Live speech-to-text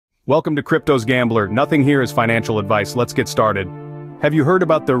Welcome to Crypto's Gambler. Nothing here is financial advice. Let's get started. Have you heard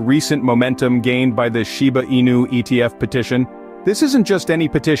about the recent momentum gained by the Shiba Inu ETF petition? This isn't just any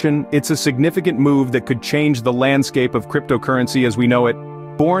petition, it's a significant move that could change the landscape of cryptocurrency as we know it.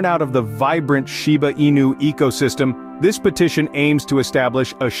 Born out of the vibrant Shiba Inu ecosystem, this petition aims to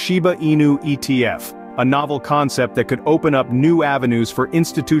establish a Shiba Inu ETF, a novel concept that could open up new avenues for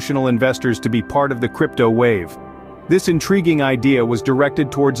institutional investors to be part of the crypto wave. This intriguing idea was directed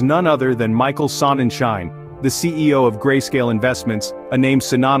towards none other than Michael Sonnenshein, the CEO of Grayscale Investments, a name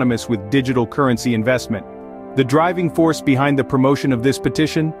synonymous with digital currency investment. The driving force behind the promotion of this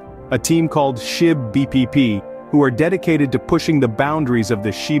petition? A team called SHIB BPP, who are dedicated to pushing the boundaries of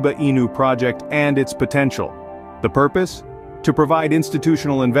the Shiba Inu project and its potential. The purpose? To provide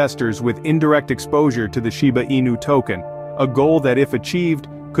institutional investors with indirect exposure to the Shiba Inu token, a goal that, if achieved,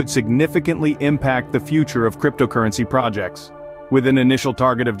 could significantly impact the future of cryptocurrency projects. With an initial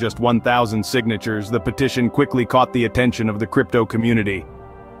target of just 1,000 signatures, the petition quickly caught the attention of the crypto community.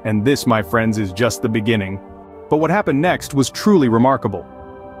 And this, my friends, is just the beginning. But what happened next was truly remarkable.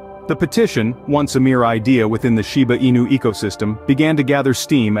 The petition, once a mere idea within the Shiba Inu ecosystem, began to gather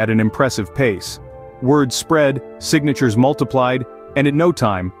steam at an impressive pace. Word spread, signatures multiplied, and in no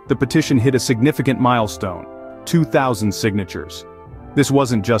time, the petition hit a significant milestone: 2,000 signatures. This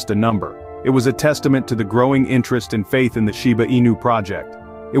wasn't just a number. It was a testament to the growing interest and faith in the Shiba Inu project.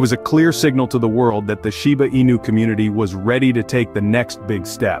 It was a clear signal to the world that the Shiba Inu community was ready to take the next big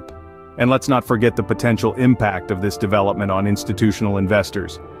step. And let's not forget the potential impact of this development on institutional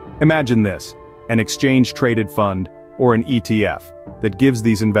investors. Imagine this: an exchange-traded fund, or an ETF, that gives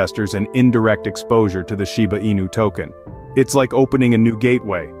these investors an indirect exposure to the Shiba Inu token. It's like opening a new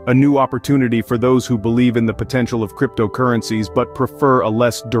gateway, a new opportunity for those who believe in the potential of cryptocurrencies but prefer a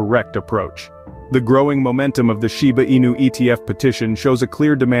less direct approach. The growing momentum of the Shiba Inu ETF petition shows a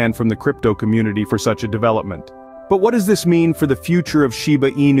clear demand from the crypto community for such a development. But what does this mean for the future of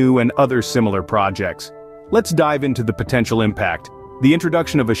Shiba Inu and other similar projects? Let's dive into the potential impact. The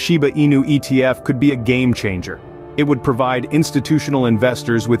introduction of a Shiba Inu ETF could be a game changer. It would provide institutional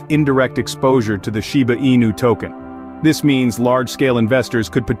investors with indirect exposure to the Shiba Inu token. This means large-scale investors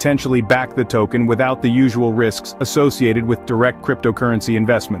could potentially back the token without the usual risks associated with direct cryptocurrency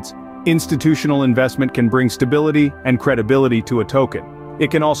investments. Institutional investment can bring stability and credibility to a token. It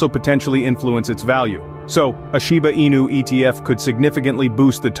can also potentially influence its value. So, a Shiba Inu ETF could significantly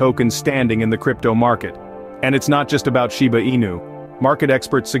boost the token's standing in the crypto market. And it's not just about Shiba Inu. Market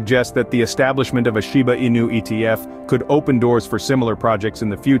experts suggest that the establishment of a Shiba Inu ETF could open doors for similar projects in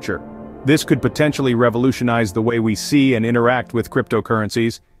the future. This could potentially revolutionize the way we see and interact with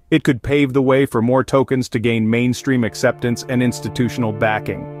cryptocurrencies. It could pave the way for more tokens to gain mainstream acceptance and institutional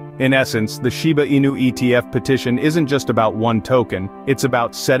backing. In essence, the Shiba Inu ETF petition isn't just about one token, it's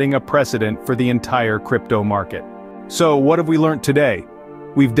about setting a precedent for the entire crypto market. So, what have we learned today?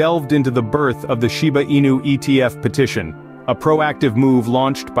 We've delved into the birth of the Shiba Inu ETF petition, a proactive move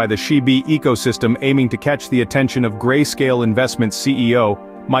launched by the Shiba ecosystem aiming to catch the attention of Grayscale Investments CEO,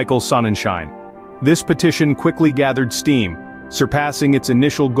 Michael Sonnenshein. This petition quickly gathered steam, surpassing its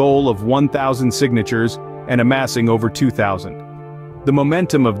initial goal of 1,000 signatures and amassing over 2,000. The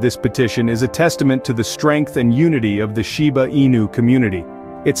momentum of this petition is a testament to the strength and unity of the Shiba Inu community.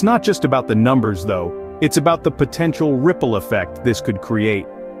 It's not just about the numbers though, it's about the potential ripple effect this could create.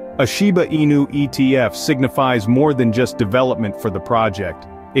 A Shiba Inu ETF signifies more than just development for the project.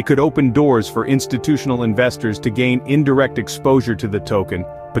 It could open doors for institutional investors to gain indirect exposure to the token,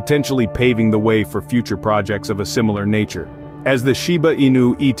 potentially paving the way for future projects of a similar nature. As the Shiba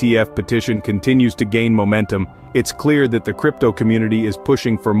Inu ETF petition continues to gain momentum, it's clear that the crypto community is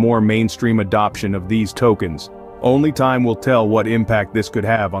pushing for more mainstream adoption of these tokens. Only time will tell what impact this could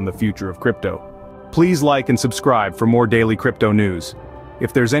have on the future of crypto. Please like and subscribe for more daily crypto news.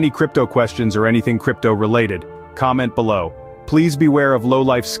 If there's any crypto questions or anything crypto related, comment below. Please beware of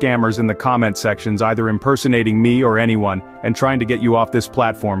low-life scammers in the comment sections either impersonating me or anyone and trying to get you off this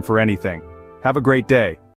platform for anything. Have a great day.